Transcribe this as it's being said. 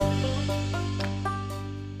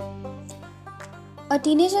A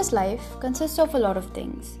teenager's life consists of a lot of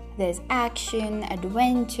things. There's action,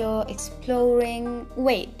 adventure, exploring.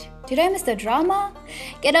 Wait, did I miss the drama?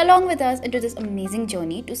 Get along with us into this amazing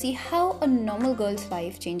journey to see how a normal girl's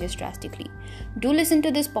life changes drastically. Do listen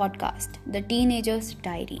to this podcast, The Teenager's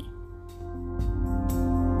Diary.